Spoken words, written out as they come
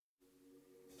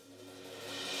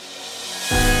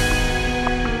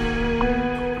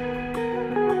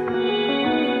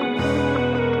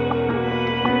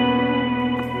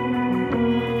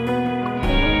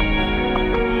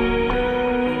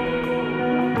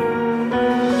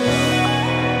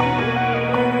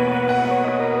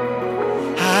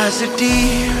as a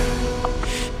deer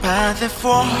panted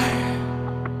for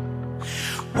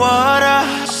water,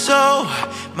 so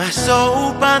my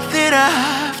soul panted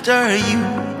after you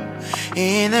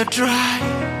in the dry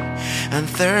and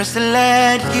thirsty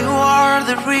land. You are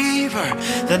the river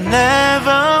that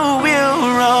never will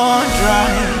run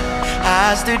dry.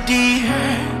 As the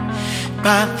deer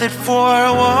panted for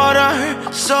water,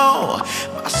 so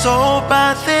my soul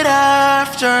panted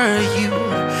after you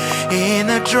in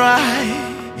the dry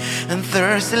and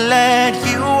thirsty land.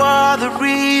 You are the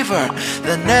river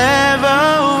that never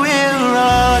will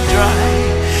run dry.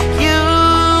 You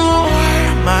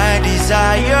are my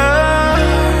desire.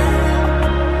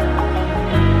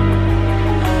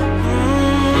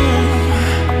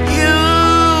 You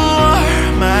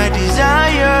are my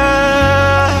desire.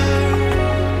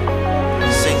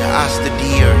 Sing as the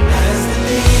deer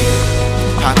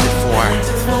panted for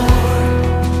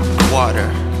water.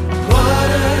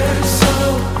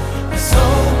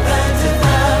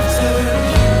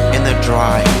 In the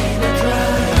dry,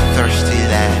 thirsty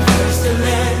land,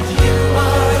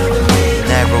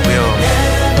 never will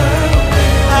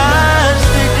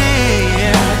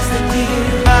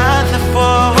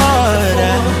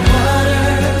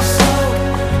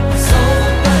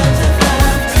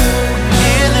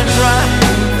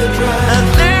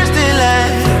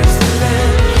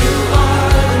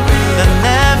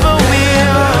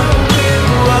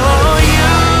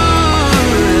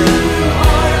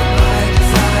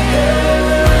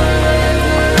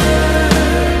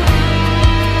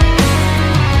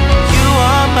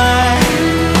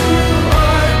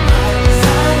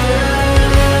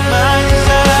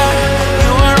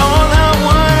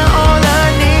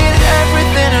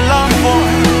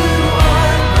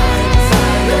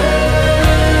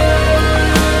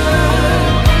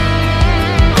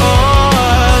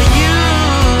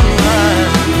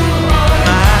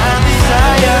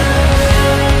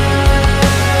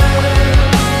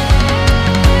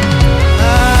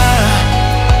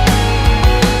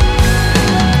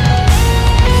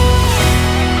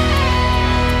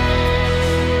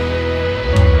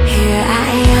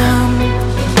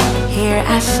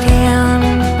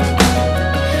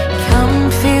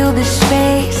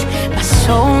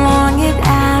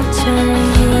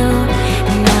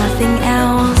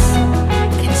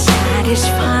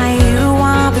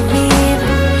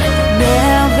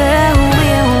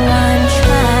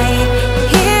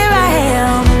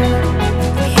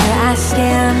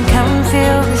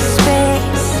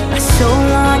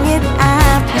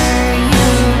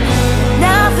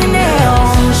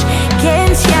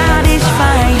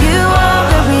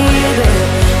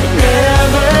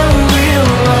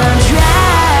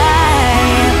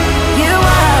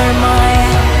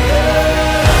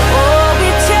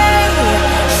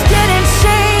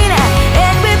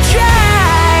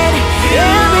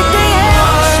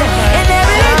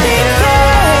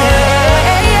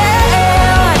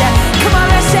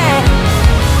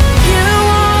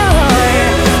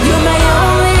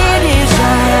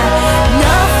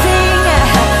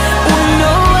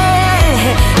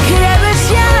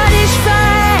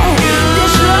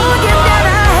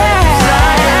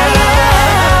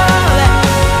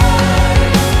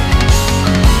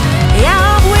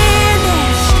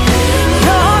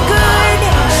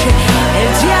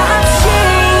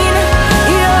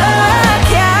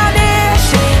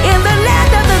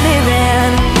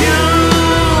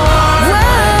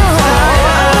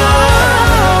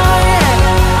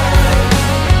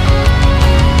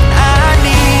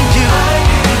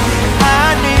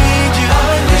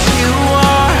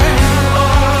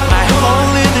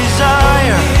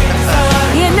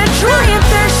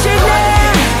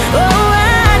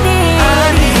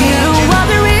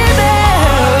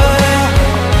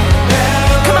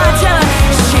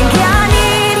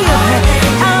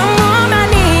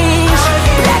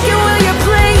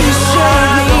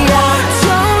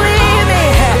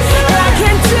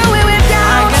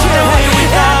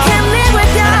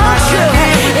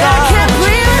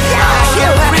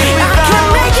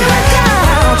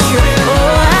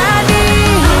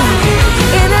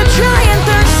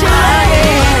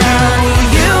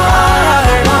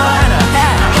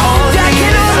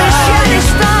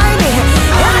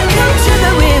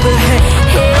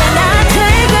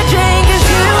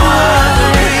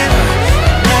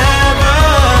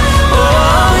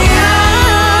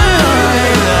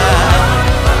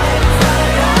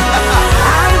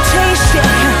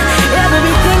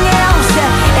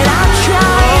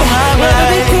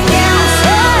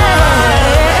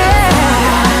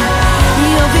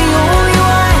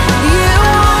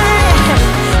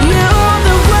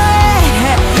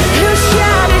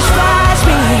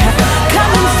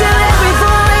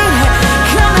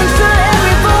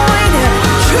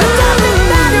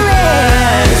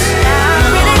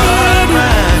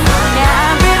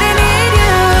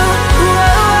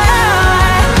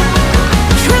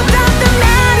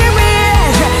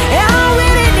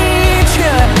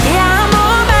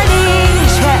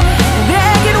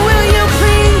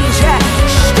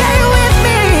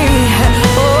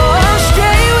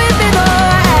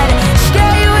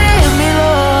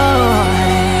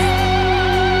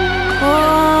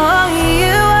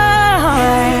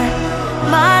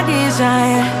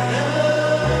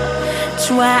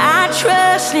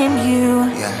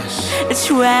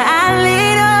where I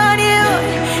lean on you,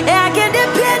 I can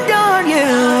depend on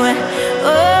you.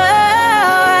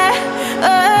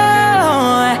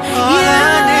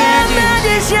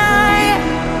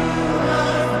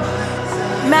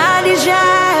 My desire.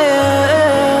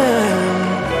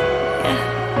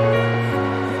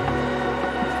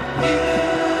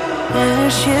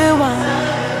 Yes, you are.